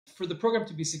for the program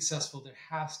to be successful, there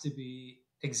has to be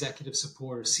executive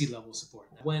support or C-level support.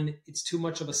 When it's too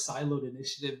much of a siloed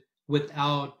initiative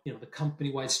without, the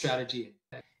company-wide strategy,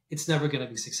 it's never going to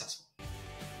be successful.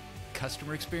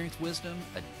 Customer experience wisdom,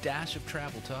 a dash of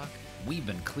travel talk. We've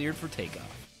been cleared for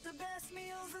takeoff. The best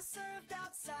meals are served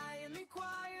outside and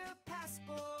require a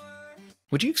passport.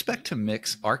 Would you expect to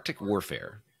mix Arctic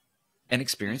warfare and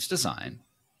experience design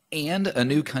and a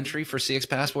new country for CX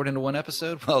Passport into one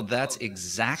episode? Well, that's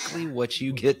exactly what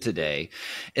you get today,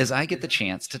 as I get the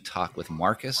chance to talk with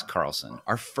Marcus Karlsson,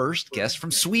 our first guest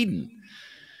from Sweden.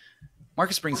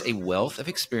 Marcus brings a wealth of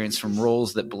experience from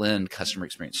roles that blend customer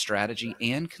experience strategy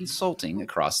and consulting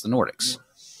across the Nordics.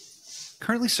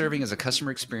 Currently serving as a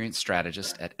customer experience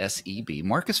strategist at SEB,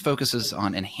 Marcus focuses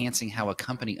on enhancing how a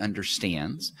company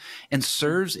understands and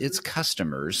serves its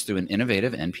customers through an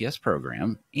innovative NPS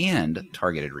program and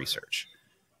targeted research.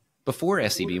 Before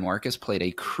SEB, Marcus played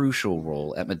a crucial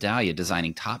role at Medallia,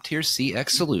 designing top-tier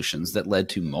CX solutions that led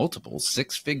to multiple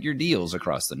six-figure deals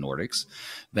across the Nordics,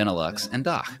 Benelux, and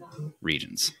DACH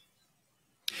regions.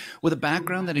 With a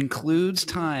background that includes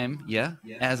time,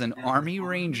 as an Army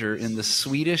Ranger in the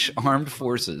Swedish Armed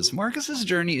Forces, Marcus's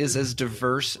journey is as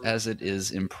diverse as it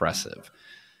is impressive.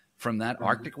 From that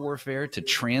Arctic warfare to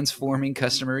transforming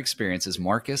customer experiences,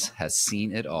 Marcus has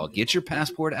seen it all. Get your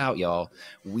passport out, y'all.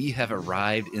 We have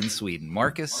arrived in Sweden.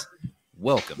 Marcus,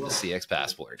 welcome to CX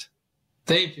Passport.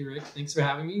 Thank you, Rick. Thanks for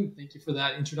having me. Thank you for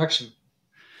that introduction.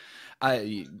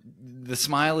 The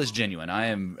smile is genuine.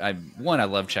 I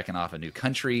love checking off a new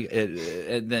country.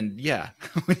 And then,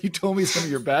 when you told me some of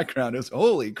your background, it was,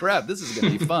 holy crap, this is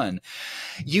going to be fun.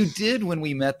 You did, when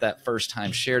we met that first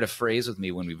time, shared a phrase with me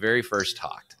when we very first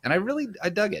talked. And I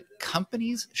dug it.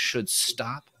 Companies should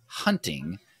stop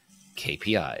hunting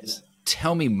KPIs.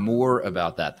 Tell me more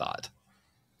about that thought.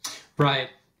 Right.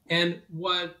 And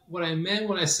what I meant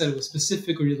when I said it was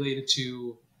specifically related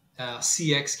to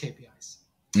CX KPIs.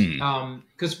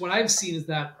 Because what I've seen is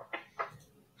that,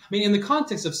 in the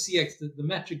context of CX, the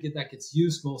metric that gets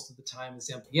used most of the time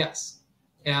is NPS.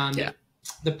 And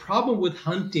the problem with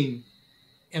hunting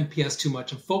NPS too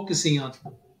much and focusing on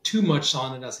too much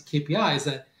on it as a KPI is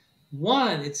that,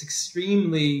 one, it's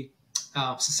extremely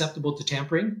susceptible to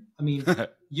tampering.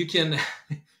 You can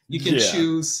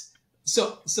choose.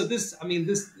 So this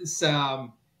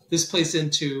plays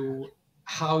into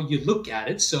how you look at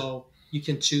it. So you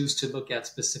can choose to look at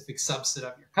specific subset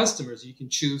of your customers. You can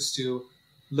choose to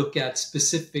look at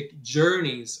specific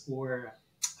journeys or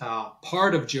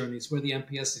part of journeys where the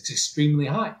NPS is extremely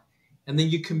high. And then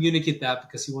you communicate that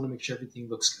because you want to make sure everything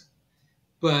looks good.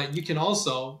 But you can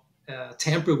also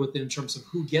tamper with it in terms of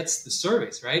who gets the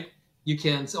surveys, right? You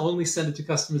can only send it to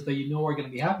customers that you know are going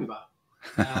to be happy about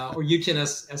it. Or you can,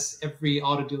 as every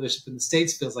auto dealership in the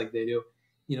States feels like they do,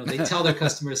 they tell their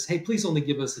customers, hey, please only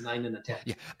give us a 9 and a 10.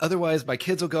 Yeah. Otherwise, my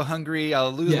kids will go hungry.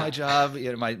 I'll lose my job.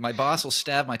 My boss will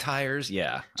stab my tires.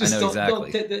 Yeah, just I know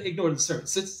exactly. Don't ignore the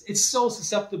service. It's so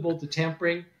susceptible to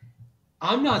tampering.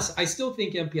 I still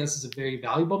think NPS is a very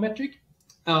valuable metric,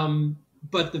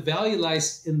 but the value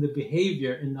lies in the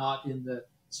behavior and not in the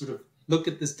sort of look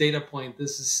at this data point.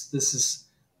 This is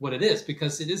what it is,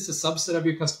 because it is a subset of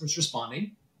your customers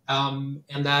responding, and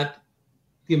that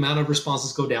the amount of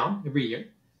responses go down every year.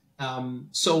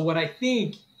 So what I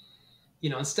think,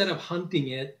 instead of hunting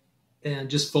it and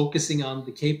just focusing on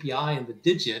the KPI and the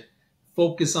digit,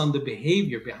 focus on the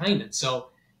behavior behind it. So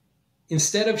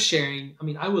instead of sharing,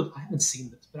 I haven't seen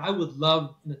this, but I would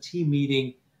love in a team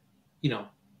meeting,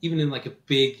 even in like a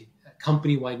big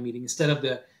company-wide meeting, instead of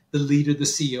the leader, the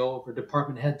CEO or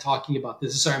department head talking about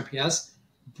this is our NPS,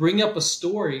 bring up a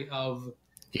story of,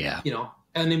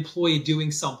 an employee doing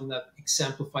something that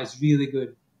exemplifies really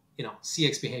good,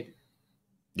 CX behavior.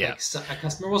 Yeah. Like a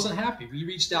customer wasn't happy. We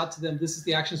reached out to them. This is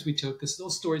the actions we took. Because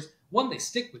those stories, one, they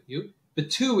stick with you,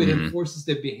 but two, it enforces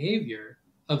the behavior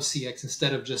of CX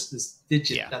instead of just this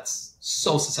digit that's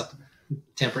so susceptible.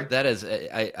 Tampering. That is,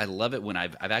 I love it when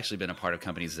I've actually been a part of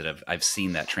companies that I've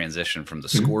seen that transition from the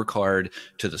scorecard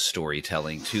to the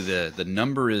storytelling to the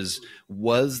number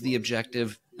was the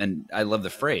objective. And I love the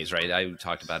phrase, right? I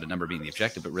talked about a number being the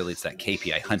objective, but really it's that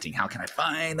KPI hunting. How can I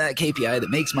find that KPI that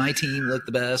makes my team look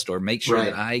the best, or make sure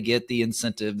that I get the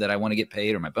incentive that I want to get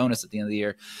paid, or my bonus at the end of the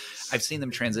year? I've seen them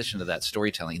transition to that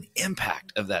storytelling, the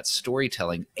impact of that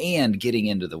storytelling, and getting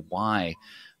into the why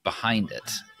behind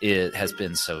it has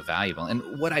been so valuable.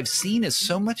 And what I've seen is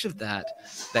so much of that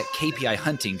KPI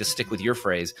hunting, to stick with your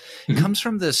phrase, comes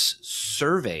from this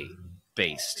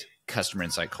survey-based customer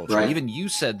insight culture. Right. Even you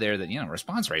said there that,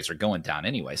 response rates are going down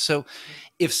anyway. So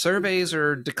if surveys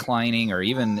are declining or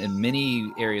even in many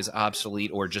areas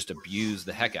obsolete or just abuse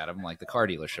the heck out of them, like the car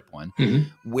dealership one,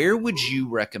 where would you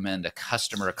recommend a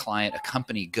customer, a client, a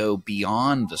company go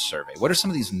beyond the survey? What are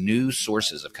some of these new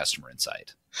sources of customer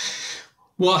insight?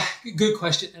 Well, good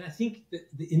question. And I think that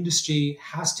the industry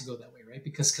has to go that way, right?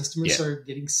 Because customers are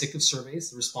getting sick of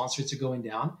surveys. The response rates are going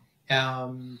down.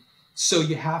 So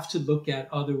you have to look at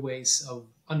other ways of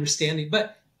understanding.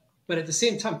 But at the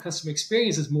same time, customer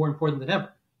experience is more important than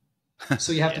ever.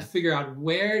 So you have to figure out,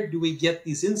 where do we get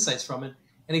these insights from? And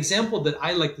an example that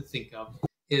I like to think of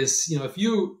is, if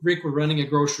you, Rick, were running a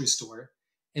grocery store,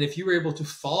 and if you were able to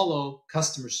follow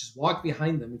customers, just walk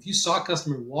behind them. If you saw a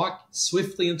customer walk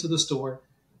swiftly into the store,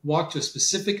 walk to a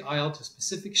specific aisle, to a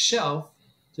specific shelf,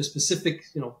 to a specific,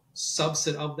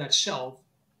 subset of that shelf,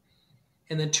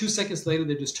 and then 2 seconds later,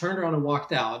 they just turned around and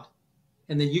walked out.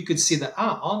 And then you could see that,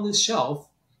 on this shelf,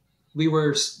 there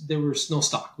was no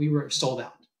stock. We were sold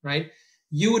out, right?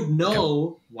 You would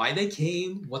know why they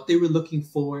came, what they were looking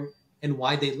for, and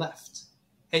why they left.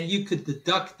 And you could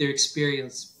deduct their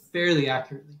experience fairly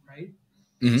accurately, right?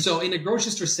 So in a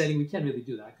grocery store setting, we can't really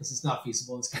do that because it's not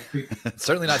feasible. It's kind of creepy. It's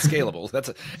certainly not scalable.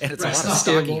 And it's a lot of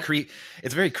stocky creep.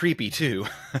 It's very creepy too.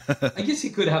 I guess you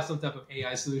could have some type of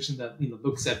AI solution that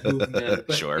looks at movement,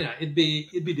 but it'd be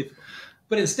difficult.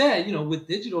 But instead, with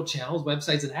digital channels,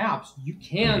 websites, and apps, you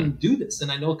can do this.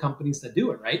 And I know companies that do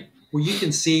it, right? Where you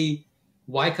can see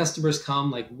why customers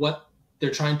come, like what they're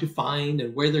trying to find,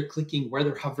 and where they're clicking, where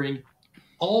they're hovering.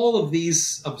 All of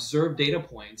these observed data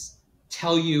points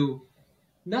tell you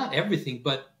not everything,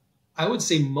 but I would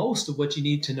say most of what you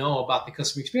need to know about the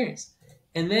customer experience.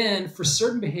 And then for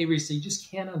certain behaviors that you just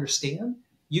can't understand,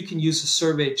 you can use a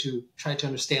survey to try to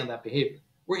understand that behavior,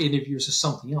 or interviews or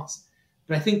something else.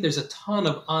 But I think there's a ton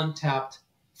of untapped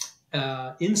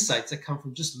insights that come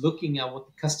from just looking at what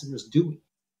the customer's doing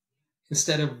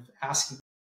instead of asking.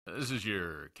 This is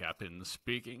your captain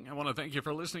speaking. I want to thank you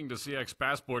for listening to CX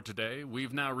Passport today.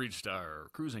 We've now reached our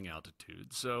cruising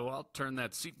altitude, so I'll turn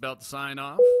that seatbelt sign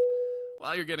off.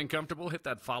 While you're getting comfortable, hit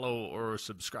that follow or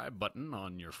subscribe button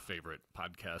on your favorite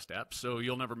podcast app so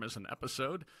you'll never miss an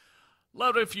episode.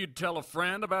 Love it if you'd tell a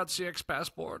friend about CX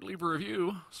Passport. Leave a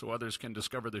review so others can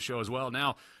discover the show as well.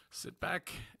 Now, sit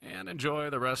back and enjoy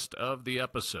the rest of the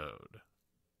episode.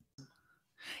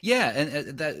 Yeah,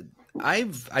 and that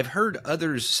I've heard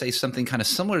others say something kind of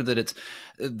similar, that it's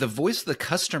the voice of the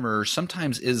customer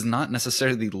sometimes is not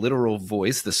necessarily the literal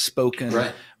voice, the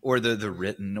spoken or the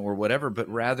written or whatever, but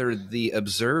rather the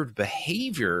observed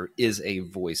behavior is a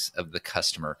voice of the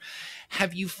customer.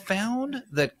 Have you found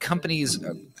that companies,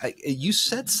 you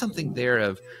said something there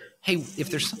of, hey,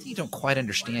 if there's something you don't quite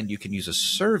understand, you can use a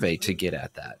survey to get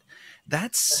at that.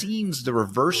 That seems the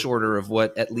reverse order of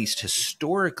what, at least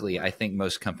historically, I think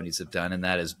most companies have done, and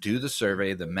that is do the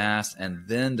survey, the mass, and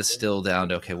then distill down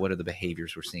to, okay, what are the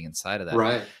behaviors we're seeing inside of that?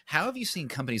 Right. How have you seen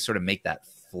companies sort of make that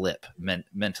flip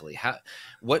mentally?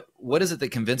 What is it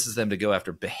that convinces them to go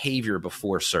after behavior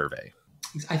before survey?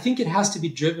 I think it has to be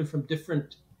driven from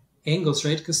different angles,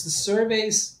 right? Because the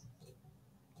surveys,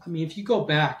 I mean, if you go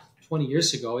back 20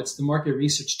 years ago, it's the market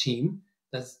research team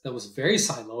that was very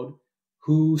siloed,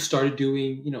 who started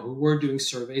doing, who were doing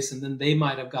surveys, and then they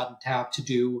might have gotten tapped to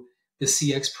do the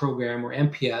CX program or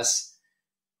MPS.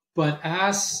 But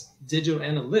as digital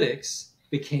analytics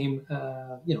became,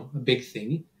 a big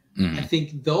thing, I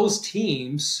think those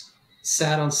teams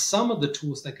sat on some of the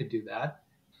tools that could do that.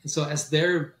 And so as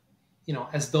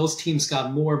those teams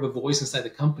got more of a voice inside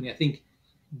the company, I think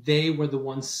they were the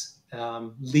ones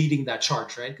leading that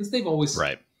charge, right? Because they've always,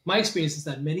 my experience is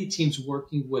that many teams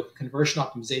working with conversion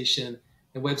optimization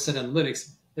and website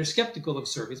analytics, they're skeptical of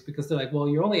surveys because they're like, well,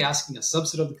 you're only asking a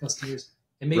subset of the customers,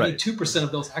 and maybe 2%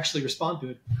 of those actually respond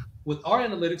to it. With our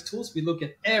analytics tools, we look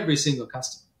at every single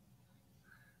customer.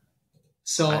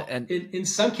 So in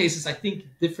some cases, I think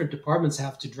different departments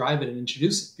have to drive it and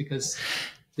introduce it because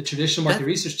the traditional market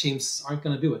research teams aren't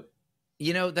going to do it.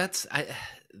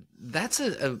 That's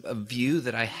a view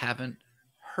that I haven't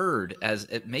heard as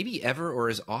maybe ever or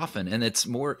as often, and it's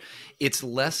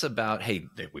less about, hey,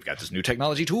 we've got this new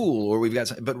technology tool, or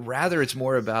but rather it's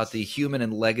more about the human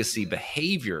and legacy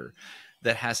behavior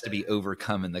that has to be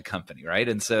overcome in the company, right?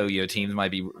 And so teams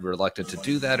might be reluctant to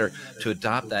do that or to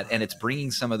adopt that, and it's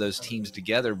bringing some of those teams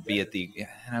together, be it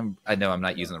I know I'm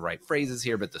not using the right phrases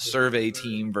here, but the survey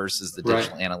team versus the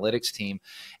digital analytics team,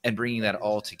 and bringing that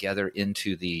all together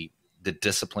into the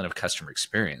discipline of customer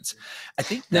experience. I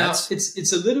think that's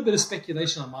it's a little bit of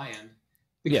speculation on my end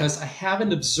because I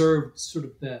haven't observed sort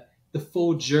of the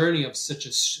full journey of such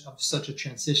a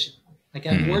transition. Like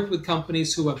I've worked with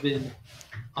companies who have been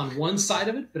on one side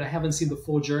of it, but I haven't seen the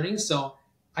full journey. So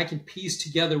I can piece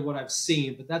together what I've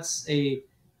seen, but that's a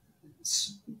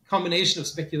combination of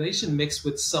speculation mixed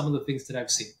with some of the things that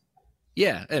I've seen.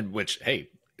 Yeah. And which, hey,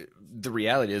 the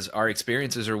reality is our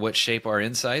experiences are what shape our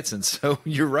insights. And so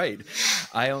you're right.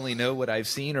 I only know what I've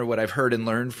seen or what I've heard and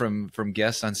learned from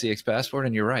guests on CX Passport.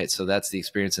 And you're right. So that's the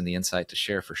experience and the insight to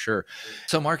share for sure.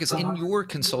 So Marcus, in your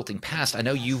consulting past, I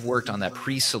know you've worked on that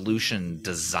pre-solution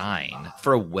design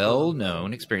for a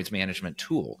well-known experience management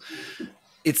tool.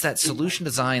 It's that solution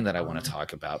design that I want to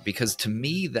talk about, because to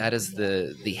me, that is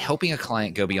the helping a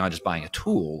client go beyond just buying a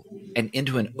tool and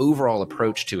into an overall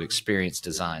approach to experience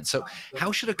design. So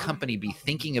how should a company be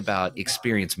thinking about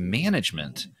experience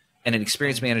management and an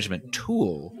experience management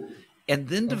tool, and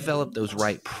then develop those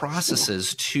right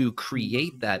processes to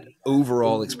create that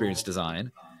overall experience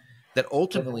design that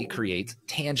ultimately creates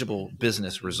tangible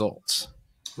business results?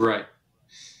 Right.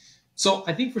 So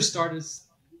I think for starters,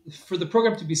 for the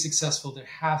program to be successful, there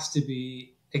has to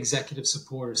be executive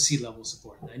support or C-level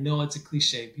support. And I know it's a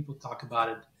cliche. People talk about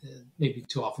it maybe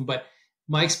too often, but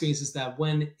my experience is that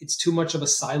when it's too much of a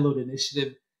siloed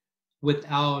initiative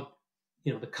without,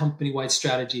 the company-wide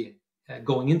strategy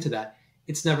going into that,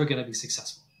 it's never going to be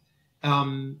successful.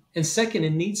 And second,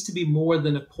 it needs to be more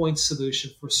than a point solution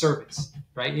for surveys,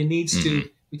 right? It needs to,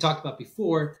 we talked about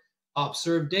before,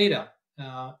 observe data.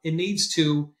 It needs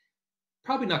to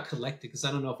probably not collect it, because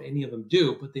I don't know if any of them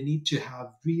do, but they need to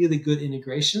have really good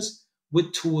integrations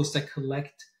with tools that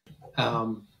collect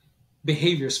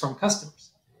behaviors from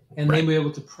customers. And then be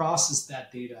able to process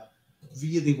that data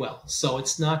really well. So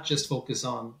it's not just focus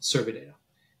on survey data.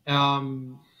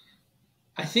 I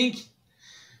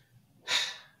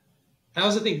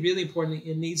also think really importantly,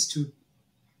 it needs to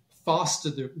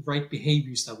foster the right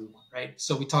behaviors that we want, right?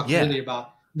 So we talked earlier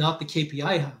about not the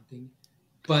KPI hunting,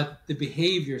 but the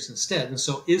behaviors instead. And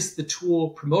so is the tool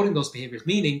promoting those behaviors?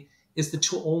 Meaning, is the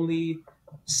tool only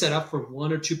set up for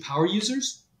one or two power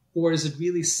users, or is it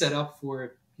really set up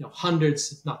for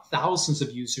hundreds, if not thousands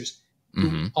of users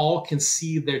who all can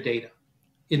see their data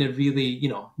in a really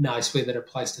nice way that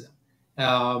applies to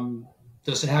them?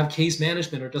 Does it have case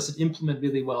management, or does it implement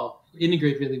really well,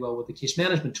 integrate really well with the case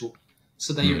management tool,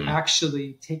 so that you're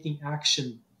actually taking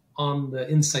action on the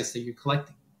insights that you're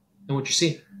collecting and what you're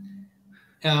seeing?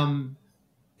 And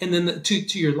then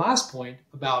to your last point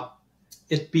about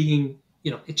it being,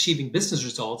 achieving business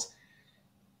results,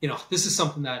 this is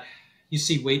something that you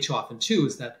see way too often too,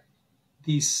 is that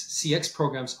these CX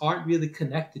programs aren't really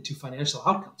connected to financial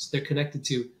outcomes. They're connected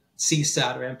to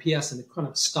CSAT or MPS, and it kind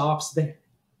of stops there.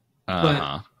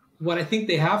 But what I think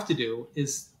they have to do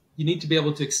is you need to be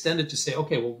able to extend it to say,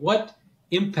 okay, well, what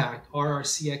impact are our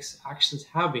CX actions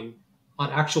having on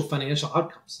actual financial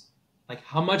outcomes? Like,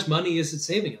 how much money is it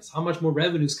saving us? How much more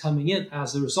revenue is coming in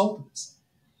as a result of this?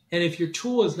 And if your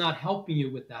tool is not helping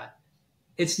you with that,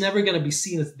 it's never going to be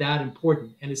seen as that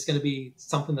important. And it's going to be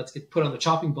something that's get put on the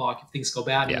chopping block if things go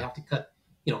bad and you have to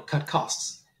cut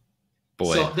costs.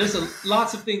 Boy. So there's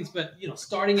lots of things, but,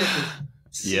 starting at the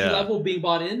C level, being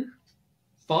bought in,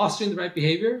 fostering the right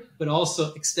behavior, but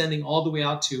also extending all the way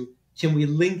out to, can we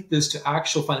link this to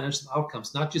actual financial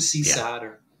outcomes, not just CSAT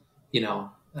or,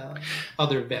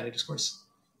 other advantage scores.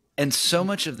 And so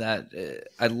much of that,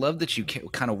 I love that you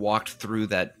kind of walked through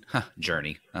that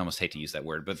journey. I almost hate to use that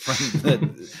word, but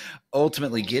from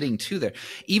ultimately getting to there,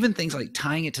 even things like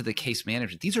tying it to the case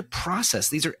management. These are process.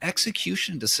 These are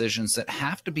execution decisions that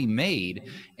have to be made.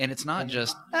 And it's not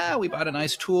just, we bought a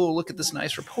nice tool. Look at this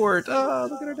nice report. Oh,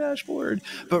 look at our dashboard.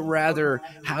 But rather,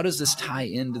 how does this tie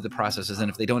into the processes? And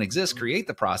if they don't exist, create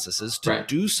the processes to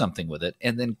do something with it.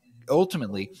 And then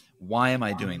ultimately, why am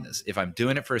I doing this? If I'm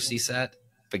doing it for a CSAT,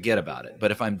 forget about it.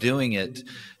 But if I'm doing it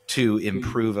to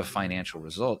improve a financial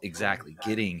result, exactly,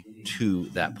 getting to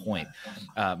that point.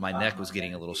 My neck was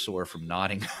getting a little sore from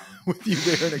nodding with you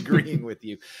there and agreeing with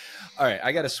you. All right,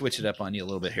 I got to switch it up on you a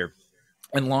little bit here.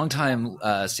 And longtime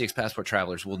CX Passport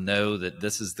travelers will know that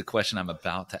this is the question I'm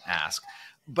about to ask.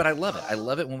 But I love it. I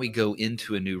love it when we go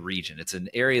into a new region. It's an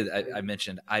area that I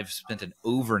mentioned. I've spent an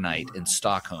overnight in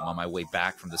Stockholm on my way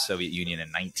back from the Soviet Union in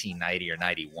 1990 or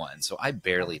 91. So I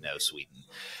barely know Sweden.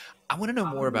 I want to know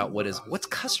more about what's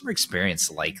customer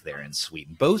experience like there in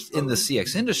Sweden, both in the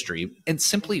CX industry and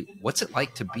simply what's it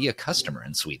like to be a customer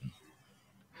in Sweden?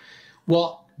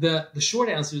 Well, the short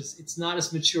answer is it's not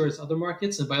as mature as other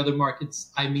markets. And by other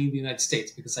markets, I mean the United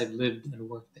States, because I've lived and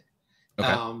worked there.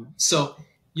 Okay. So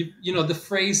you know, the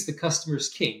phrase, the customer is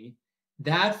king,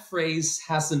 that phrase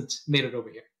hasn't made it over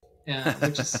here,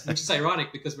 which is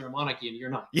ironic because we're a monarchy and you're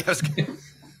not. Yes,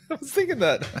 I was thinking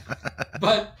that.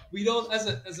 But we don't,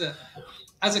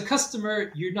 as a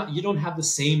customer, you don't have the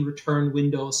same return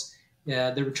windows.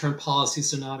 The return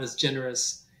policies are not as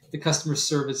generous. The customer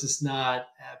service is not,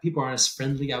 people aren't as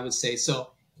friendly, I would say.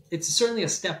 So it's certainly a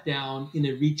step down in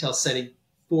a retail setting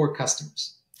for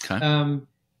customers. Okay.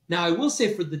 Now, I will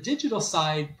say for the digital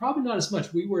side, probably not as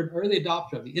much. We were an early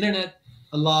adopter of the internet.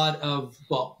 A lot of,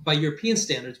 well, by European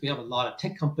standards, we have a lot of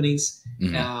tech companies.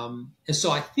 And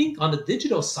so I think on the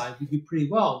digital side, we do pretty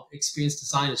well. Experience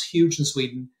design is huge in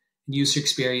Sweden, and user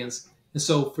experience. And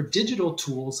so for digital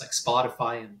tools like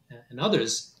Spotify and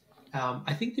others,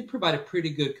 I think they provide a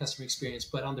pretty good customer experience.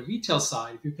 But on the retail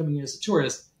side, if you're coming here as a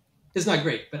tourist, it's not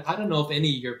great. But I don't know if any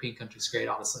European country is great,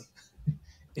 honestly,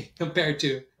 compared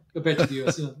to the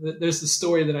US. There's the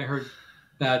story that I heard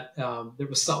that there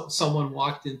was someone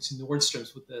walked into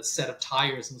Nordstrom's with a set of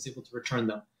tires and was able to return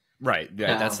them. Right.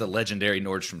 Yeah, that's the legendary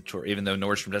Nordstrom tour, even though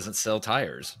Nordstrom doesn't sell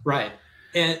tires. Right.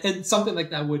 And something like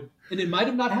that would, and it might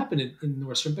have not happened in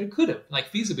Nordstrom, but it could have,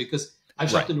 like feasibly, because I've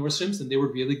shopped in Nordstrom's and they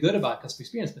were really good about customer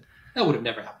experience, but that would have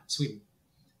never happened in Sweden.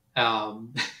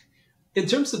 In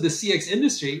terms of the CX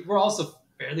industry, we're also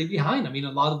fairly behind. I mean,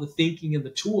 a lot of the thinking and the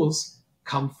tools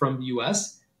come from the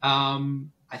US.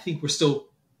 I think we're still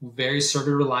very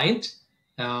server reliant.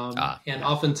 And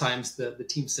oftentimes the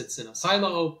team sits in a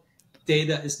silo.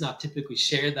 Data is not typically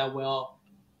shared that well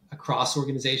across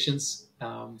organizations,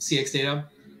 CX data.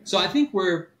 So I think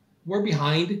we're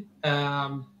behind,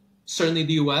 certainly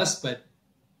the US, but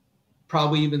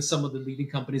probably even some of the leading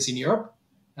companies in Europe.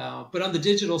 But on the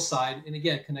digital side, and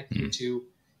again, connecting to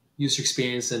user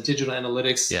experience and digital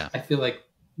analytics, I feel like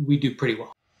we do pretty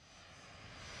well.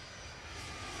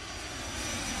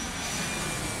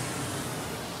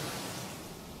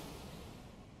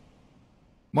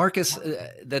 Marcus,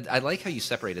 that I like how you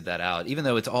separated that out, even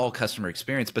though it's all customer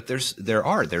experience, but there's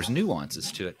nuances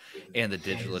to it, and the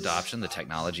digital adoption, the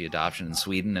technology adoption in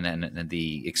Sweden, and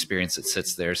the experience that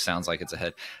sits there sounds like it's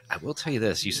ahead. I will tell you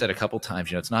this: you said a couple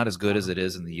times, it's not as good as it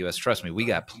is in the U.S. Trust me, we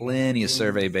got plenty of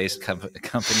survey-based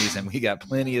companies, and we got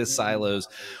plenty of silos,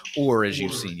 or as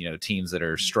you've seen, teams that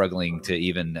are struggling to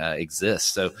even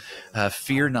exist. So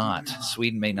fear not,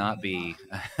 Sweden may not be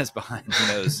as behind.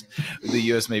 Who knows? The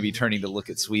U.S. may be turning to look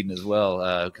at Sweden as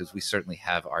well, because we certainly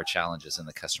have our challenges in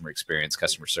the customer experience,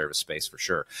 customer service space for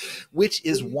sure, which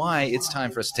is why it's time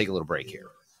for us to take a little break here.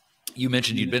 You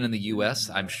mentioned you'd been in the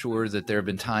U.S. I'm sure that there have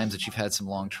been times that you've had some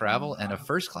long travel, and a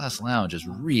first-class lounge is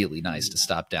really nice to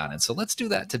stop down in. So let's do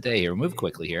that today here. Move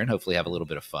quickly here and hopefully have a little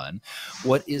bit of fun.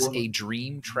 What is a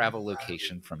dream travel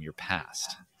location from your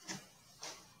past?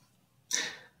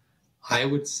 I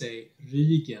would say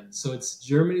Rügen. So it's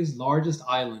Germany's largest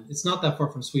island. It's not that far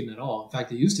from Sweden at all. In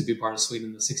fact, it used to be part of Sweden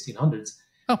in the 1600s.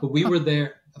 But we were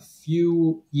there a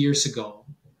few years ago,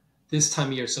 this time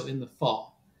of year, so in the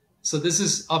fall. So this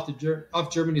is off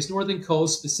Germany's northern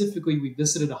coast. Specifically, we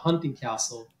visited a hunting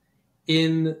castle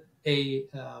in a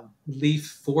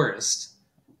leaf forest.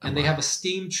 And they have a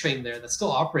steam train there that's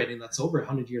still operating, that's over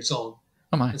 100 years old.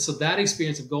 Oh my. And so that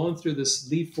experience of going through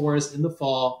this leaf forest in the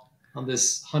fall on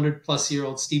this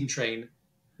 100-plus-year-old steam train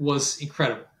was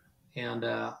incredible. And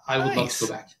I would love to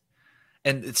go back.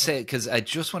 And say, because I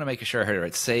just want to make sure I heard it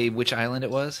right. Say which island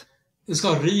it was? It's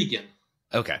called Rügen.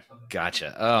 Okay,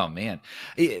 gotcha. Oh, man.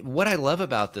 What I love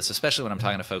about this, especially when I'm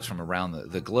talking to folks from around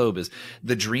the globe, is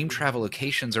the dream travel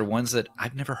locations are ones that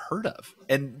I've never heard of.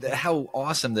 And how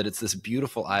awesome that it's this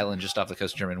beautiful island just off the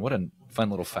coast of Germany. What a fun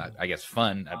little fact. I guess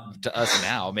fun to us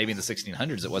now. Maybe in the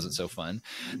 1600s it wasn't so fun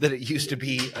that it used to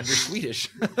be under Swedish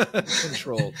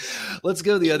control. Let's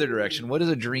go the other direction. What is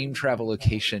a dream travel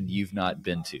location you've not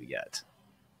been to yet?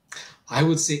 I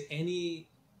would say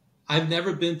I've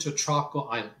never been to a tropical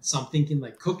island. So I'm thinking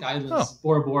like Cook Islands,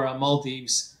 Bora Bora,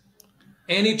 Maldives.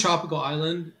 Any tropical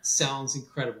island sounds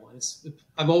incredible.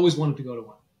 I've always wanted to go to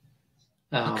one.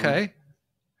 Okay.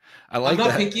 I like that. I'm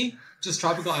not picky, just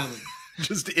tropical island.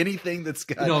 Just anything that's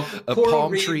got a coral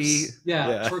palm reefs, tree.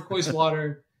 Turquoise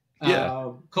water,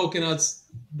 coconuts.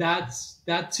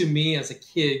 That to me as a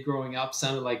kid growing up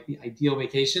sounded like the ideal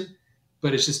vacation,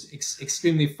 but it's just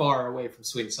extremely far away from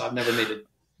Sweden. So I've never made it.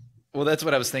 Well, that's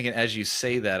what I was thinking as you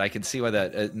say that. I can see why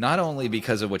that, not only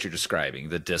because of what you're describing,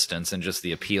 the distance and just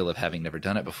the appeal of having never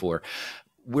done it before.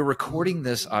 We're recording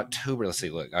this October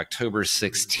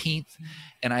 16th,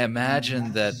 and I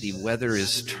imagine that the weather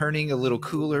is turning a little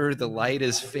cooler. The light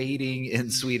is fading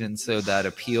in Sweden, so that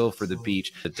appeal for the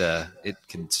beach, it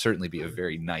can certainly be a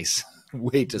very nice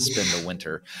way to spend the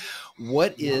winter.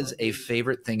 What is a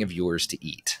favorite thing of yours to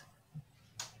eat?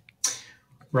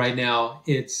 Right now,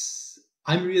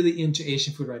 I'm really into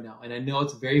Asian food right now, and I know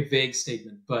it's a very vague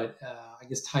statement, but I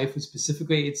guess Thai food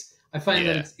specifically, I find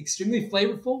that it's extremely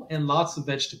flavorful and lots of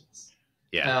vegetables.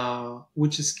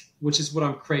 which is what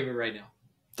I'm craving right now.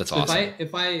 That's So awesome.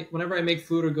 whenever I make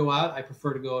food or go out, I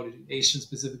prefer to go to Asian,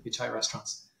 specifically Thai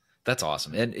restaurants. That's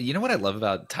awesome. And you know what I love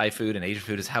about Thai food and Asian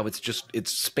food is how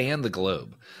it's spanned the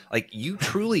globe. Like you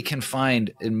truly can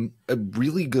find a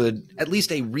really good, at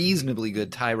least a reasonably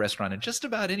good Thai restaurant in just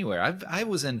about anywhere. I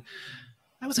was in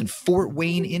Fort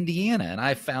Wayne, Indiana, and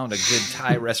I found a good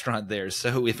Thai restaurant there.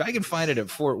 So if I can find it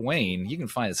at Fort Wayne, you can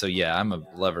find it. So yeah, I'm a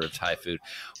lover of Thai food.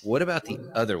 What about the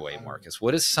other way, Marcus?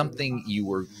 What is something you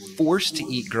were forced to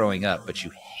eat growing up, but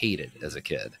you hated as a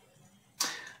kid?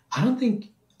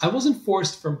 I wasn't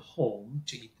forced from home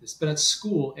to eat this, but at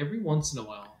school, every once in a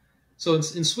while. So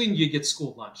in Sweden, you get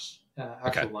school lunch,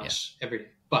 actual lunch every day.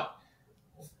 But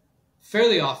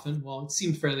fairly often, well, it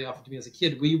seemed fairly often to me as a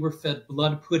kid, we were fed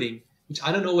blood pudding, which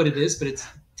I don't know what it is, but it's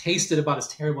tasted about as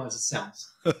terrible as it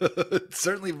sounds. It's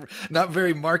certainly not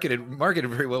very marketed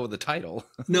very well with the title.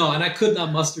 No, and I could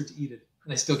not muster to eat it,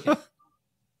 and I still can't.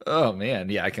 Oh, man.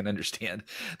 Yeah, I can understand.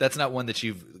 That's not one that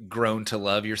you've grown to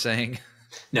love, you're saying?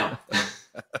 No.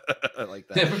 I like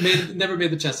that. Never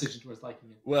made the transition towards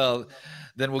liking it. Well,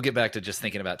 then we'll get back to just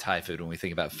thinking about Thai food when we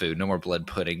think about food. No more blood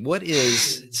pudding.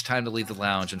 It's time to leave the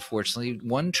lounge, unfortunately,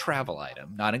 one travel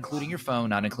item, not including your phone,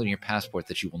 not including your passport,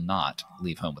 that you will not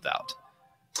leave home without.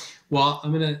 Well,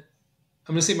 I'm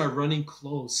gonna say my running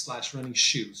clothes / running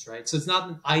shoes, right? So it's not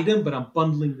an item, but I'm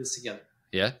bundling this together.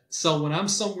 Yeah. So when I'm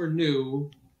somewhere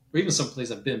new, or even someplace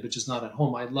I've been, but just not at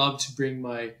home, I love to bring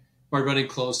my running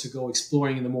clothes to go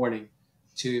exploring in the morning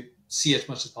to see as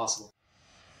much as possible.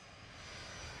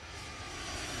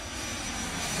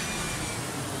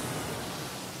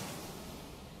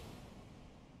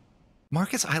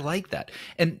 Marcus, I like that.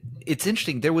 And it's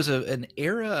interesting. There was an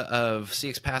era of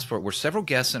CX Passport where several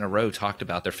guests in a row talked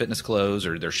about their fitness clothes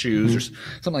or their shoes or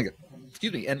something like that.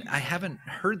 Excuse me. And I haven't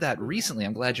heard that recently.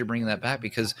 I'm glad you're bringing that back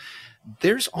because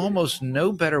there's almost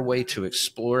no better way to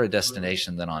explore a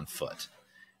destination than on foot.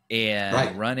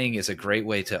 And running is a great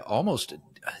way to almost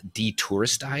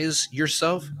detouristize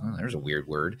yourself. Oh, there's a weird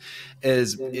word.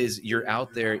 Is you're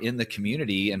out there in the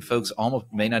community and folks almost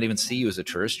may not even see you as a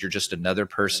tourist. You're just another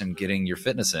person getting your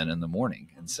fitness in the morning.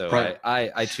 And so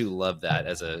I too love that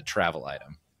as a travel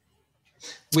item.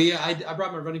 I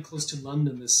brought my running clothes to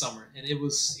London this summer, and it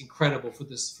was incredible for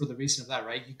the reason of that,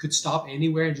 right? You could stop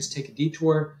anywhere and just take a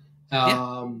detour.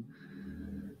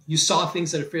 You saw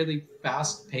things at a fairly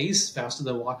fast pace, faster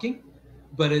than walking,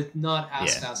 but it's not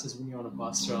as fast as when you're on a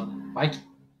bus or on biking.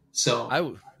 So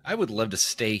I would love to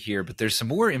stay here, but there's some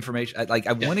more information.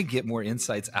 I want to get more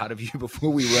insights out of you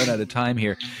before we run out of time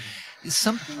here.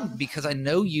 Something, because I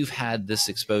know you've had this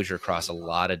exposure across a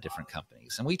lot of different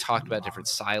companies, and we talked about different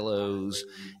silos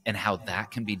and how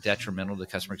that can be detrimental to the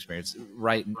customer experience.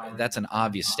 Right. That's an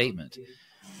obvious statement.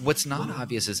 What's not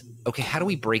obvious is, okay, how do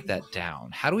we break that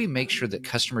down? How do we make sure that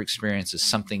customer experience is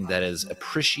something that is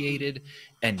appreciated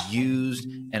and used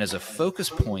and as a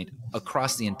focus point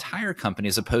across the entire company,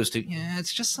 as opposed to,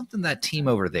 it's just something that team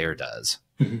over there does?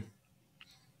 Mm-hmm.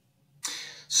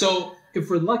 So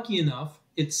if we're lucky enough,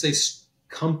 it's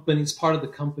part of the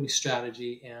company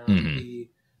strategy, and the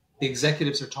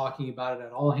executives are talking about it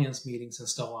at all hands meetings and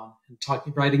so on, and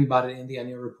writing about it in the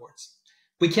annual reports.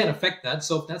 We can't affect that.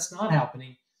 So if that's not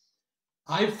happening,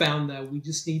 I've found that we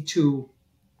just need to,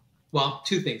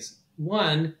 two things.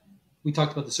 One, we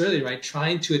talked about this earlier, right?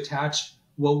 Trying to attach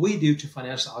what we do to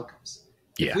financial outcomes.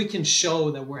 Yeah. If we can show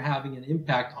that we're having an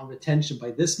impact on retention by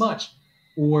this much,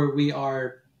 or we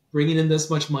are bringing in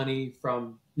this much money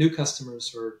from new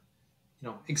customers or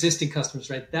existing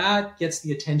customers, right? That gets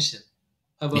the attention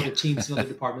of other teams and other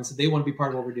departments that they want to be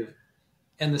part of what we're doing.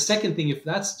 And the second thing, if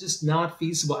that's just not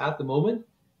feasible at the moment,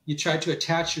 you try to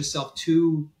attach yourself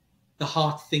to the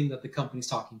hot thing that the company's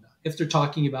talking about. If they're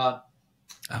talking about,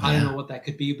 I don't know what that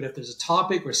could be, but if there's a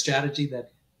topic or strategy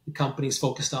that the company's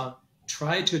focused on,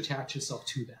 try to attach yourself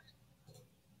to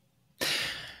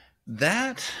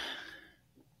that.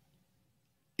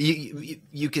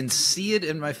 You can see it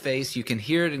in my face. You can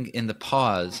hear it in the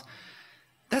pause.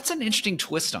 That's an interesting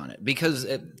twist on it, because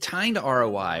tying to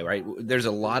ROI, right? There's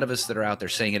a lot of us that are out there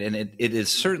saying it, and it is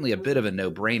certainly a bit of a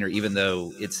no-brainer, even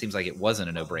though it seems like it wasn't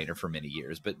a no-brainer for many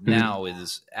years. But now it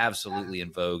is absolutely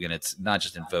in vogue, and it's not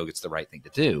just in vogue, it's the right thing to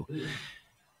do.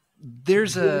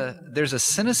 There's a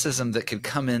cynicism that could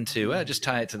come into, just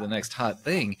tie it to the next hot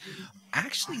thing.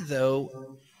 Actually,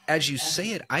 though, as you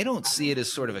say it, I don't see it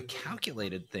as sort of a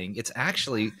calculated thing. It's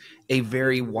actually a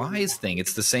very wise thing.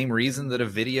 It's the same reason that a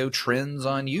video trends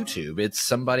on YouTube. It's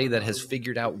somebody that has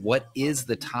figured out what is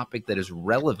the topic that is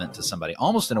relevant to somebody,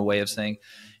 almost in a way of saying,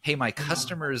 hey, my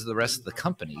customer is the rest of the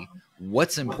company.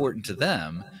 What's important to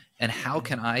them? and how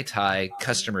can I tie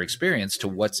customer experience to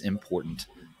what's important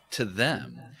to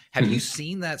them? Have you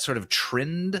seen that sort of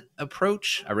trend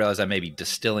approach? I realize I may be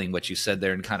distilling what you said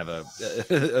there in kind of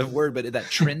a word, but that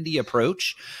trendy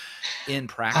approach in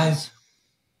practice?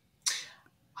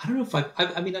 I don't know if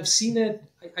I mean, I've seen it.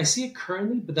 I see it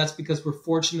currently, but that's because we're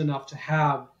fortunate enough to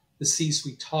have the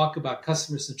C-suite talk about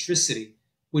customer centricity,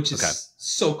 which is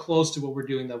so close to what we're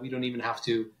doing that we don't even have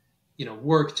to,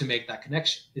 work to make that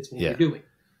connection. It's what we're doing.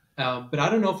 But I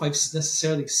don't know if I've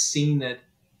necessarily seen it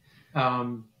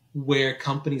where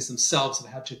companies themselves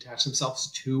have had to attach themselves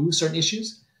to certain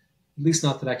issues, at least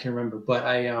not that I can remember. But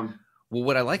well,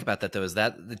 what I like about that, though, is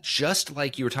that just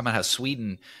like you were talking about how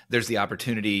Sweden, there's the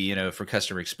opportunity, for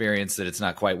customer experience that it's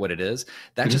not quite what it is.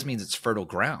 That just means it's fertile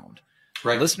ground.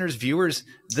 Right. Listeners, viewers,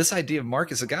 this idea of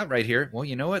Marcus got right here. Well,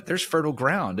 you know what? There's fertile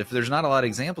ground. If there's not a lot of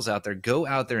examples out there, go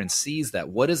out there and seize that.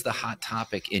 What is the hot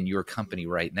topic in your company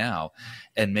right now?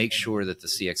 And make sure that the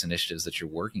CX initiatives that you're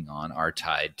working on are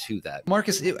tied to that.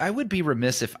 Marcus, I would be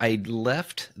remiss if I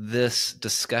left this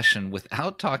discussion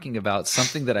without talking about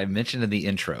something that I mentioned in the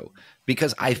intro,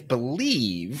 because I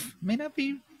believe, may not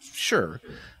be sure,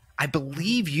 I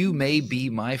believe you may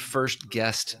be my first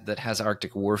guest that has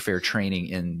Arctic warfare training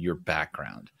in your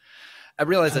background. I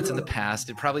realize that's in the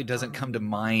past. It probably doesn't come to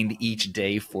mind each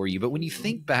day for you. But when you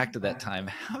think back to that time,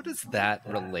 how does that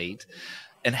relate?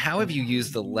 And how have you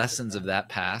used the lessons of that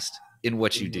past in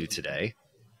what you do today?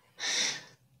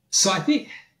 So I think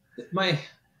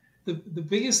the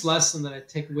biggest lesson that I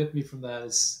take with me from that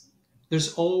is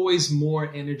there's always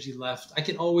more energy left. I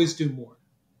can always do more,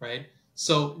 right?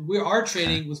 So our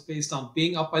training was based on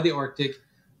being up by the Arctic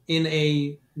in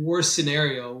a war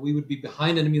scenario. We would be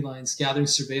behind enemy lines, gathering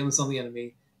surveillance on the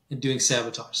enemy and doing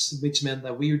sabotage, which meant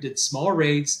that we did small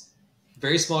raids,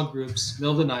 very small groups,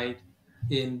 middle of the night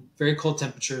in very cold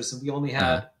temperatures. And we only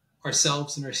had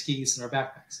ourselves and our skis and our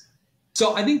backpacks.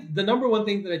 So I think the number one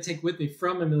thing that I take with me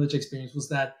from my military experience was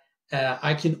that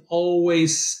I can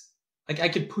always, I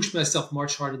could push myself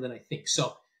much harder than I think.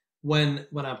 So when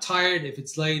I'm tired, if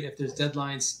it's late, if there's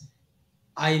deadlines,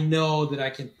 I know that I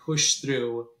can push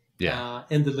through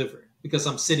and deliver because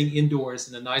I'm sitting indoors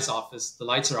in a nice office. The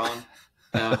lights are on.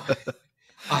 A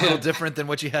little different than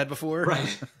what you had before.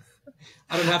 Right.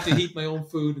 I don't have to heat my own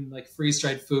food and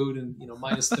freeze-dried food and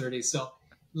minus 30. So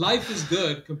life is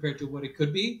good compared to what it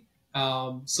could be.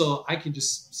 So I can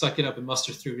just suck it up and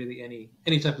muster through really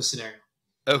any type of scenario.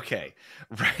 Okay,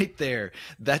 right there.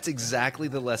 That's exactly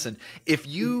the lesson. If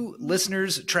you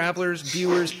listeners, travelers,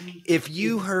 viewers, if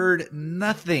you heard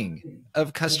nothing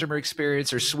of customer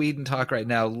experience or Sweden talk right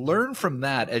now, learn from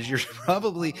that as you're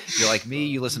like me,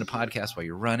 you listen to podcasts while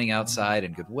you're running outside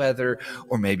in good weather,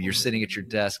 or maybe you're sitting at your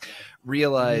desk.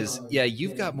 Realize,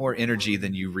 you've got more energy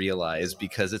than you realize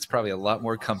because it's probably a lot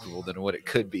more comfortable than what it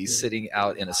could be sitting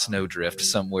out in a snowdrift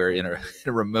somewhere in a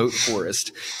remote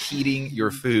forest, heating your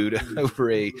food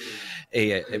over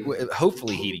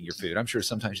hopefully heating your food. I'm sure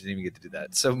sometimes you didn't even get to do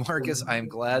that. So Marcus, I'm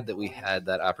glad that we had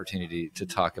that opportunity to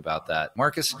talk about that.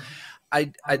 Marcus,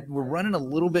 we're running a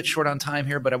little bit short on time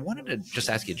here, but I wanted to just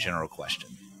ask you a general question.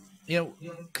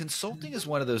 Consulting is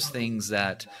one of those things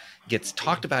that gets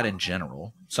talked about in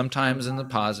general, sometimes in the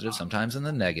positive, sometimes in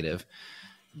the negative.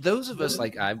 Those of us,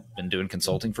 I've been doing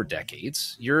consulting for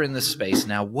decades. You're in this space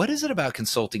now. What is it about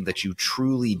consulting that you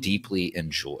truly, deeply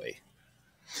enjoy?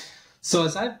 So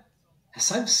as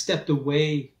I've stepped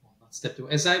away,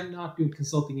 as I'm not doing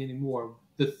consulting anymore,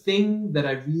 the thing that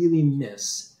I really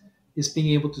miss is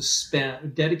being able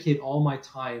to dedicate all my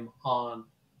time on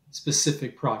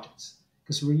specific projects.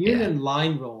 Because when you're in a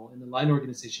line role, in a line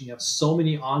organization, you have so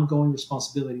many ongoing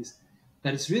responsibilities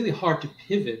that it's really hard to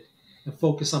pivot and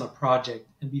focus on a project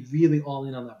and be really all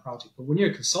in on that project. But when you're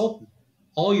a consultant,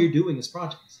 all you're doing is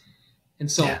projects.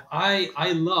 And so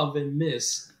I love and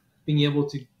miss being able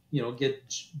to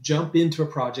jump into a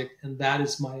project, and that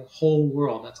is my whole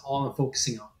world. That's all I'm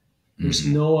focusing on. There's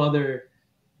no other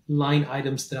line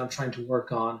items that I'm trying to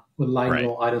work on with line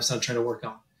role items that I'm trying to work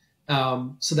on.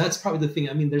 So that's probably the thing.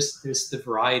 I mean, there's the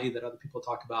variety that other people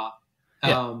talk about.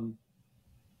 But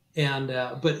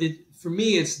for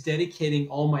me, it's dedicating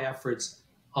all my efforts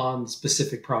on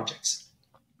specific projects.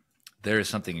 There is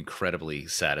something incredibly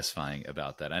satisfying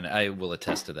about that. And I will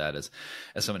attest to that as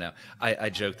someone now. I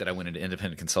joke that I went into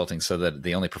independent consulting so that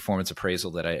the only performance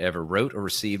appraisal that I ever wrote or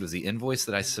received was the invoice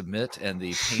that I submit and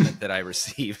the payment that I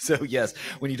receive. So yes,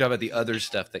 when you talk about the other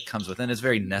stuff that comes with it, it's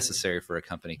very necessary for a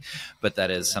company, but that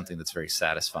is something that's very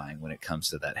satisfying when it comes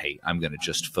to that. Hey, I'm going to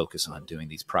just focus on doing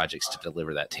these projects to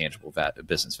deliver that tangible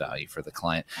business value for the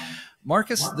client.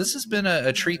 Marcus, this has been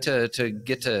a treat to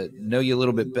get to know you a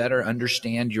little bit better,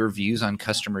 understand your views views on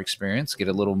customer experience, get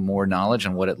a little more knowledge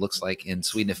on what it looks like in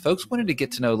Sweden. If folks wanted to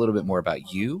get to know a little bit more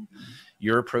about you,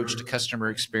 your approach to customer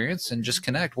experience, and just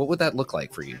connect, what would that look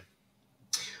like for you?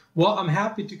 Well, I'm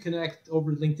happy to connect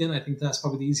over LinkedIn. I think that's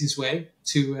probably the easiest way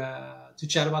to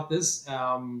chat about this.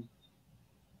 Yeah.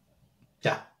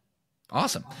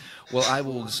 Awesome. Well, I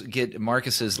will get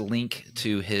Marcus's link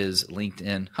to his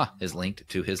LinkedIn, his link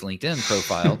to his LinkedIn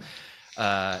profile,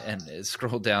 and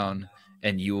scroll down,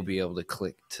 and you will be able to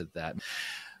click to that.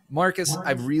 Marcus,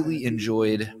 I've really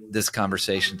enjoyed this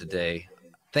conversation today.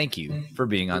 Thank you for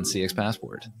being on CX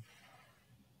Passport.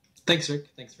 Thanks, Rick.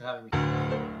 Thanks for having me.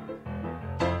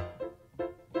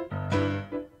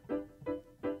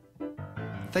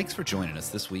 Thanks for joining us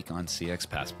this week on CX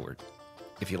Passport.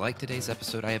 If you like today's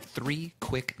episode, I have 3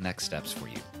 quick next steps for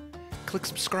you. Click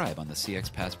subscribe on the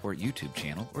CX Passport YouTube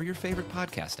channel or your favorite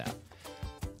podcast app.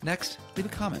 Next, leave a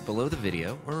comment below the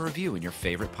video or a review in your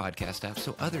favorite podcast app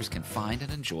so others can find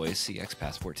and enjoy CX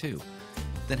Passport too.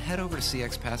 Then head over to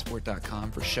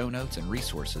cxpassport.com for show notes and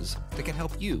resources that can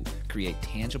help you create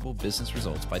tangible business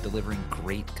results by delivering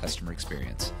great customer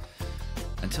experience.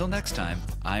 Until next time,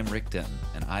 I'm Rick Denton,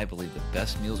 and I believe the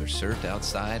best meals are served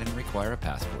outside and require a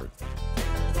passport.